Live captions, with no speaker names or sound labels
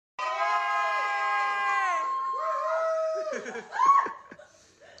Okay,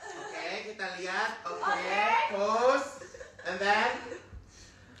 kita lihat. Okay, pose. And then?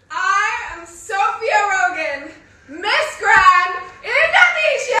 I am Sophia Rogan, Miss Grand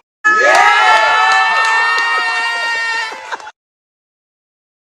Indonesia!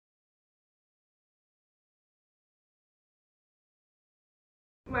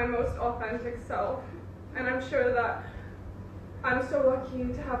 My most authentic self, and I'm sure that I'm so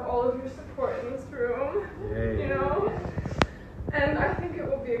lucky to have all of your support in this room, you know, and I think it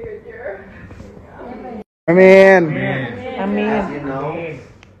will be a good year. Yeah. Amen. As you know.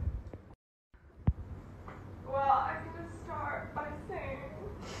 Well, I can just start by saying,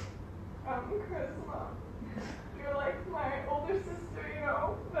 Charisma, you're like my older sister, you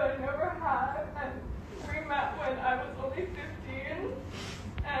know, that I never had, and we met when I was only 15.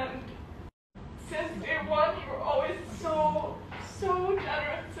 And since day one, you were always so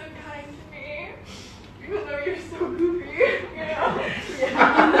generous and kind to me, even though you're so goofy, you know?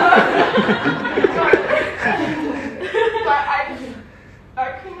 But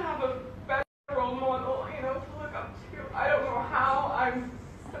I couldn't have a better role model, you know, to look up to. I don't know how I'm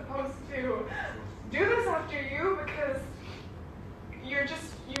supposed to do this after you, because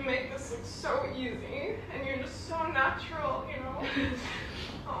you make this look so easy, and you're just so natural, you know?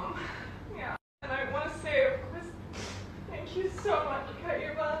 Yeah, and I want to say, of course, thank you so much,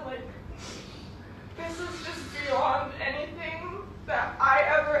 Yeahhhhh. Like, this is just beyond anything that I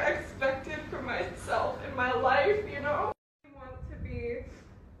ever expected for myself in my life, you know? I want to be,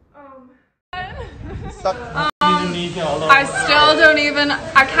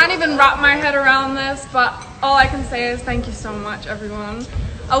 I can't even wrap my head around this, but all I can say is thank you so much, everyone.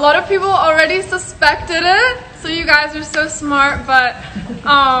 A lot of people already suspected it, so you guys are so smart, but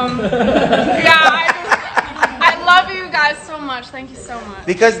yeah, I love you guys so much. Thank you so much.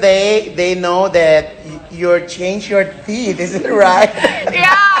 Because they know that you're changed your teeth, isn't it right?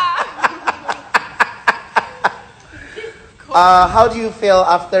 Yeah. How do you feel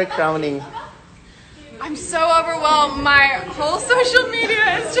after crowning? I'm so overwhelmed. My whole social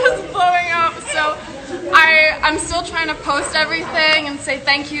media is just blowing up. So I'm still trying to post everything and say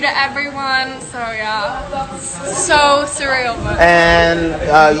thank you to everyone. So yeah, so surreal. But And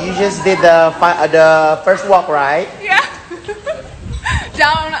you just did the first walk, right? yeah,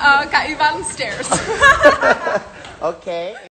 down Ivan stairs. Okay.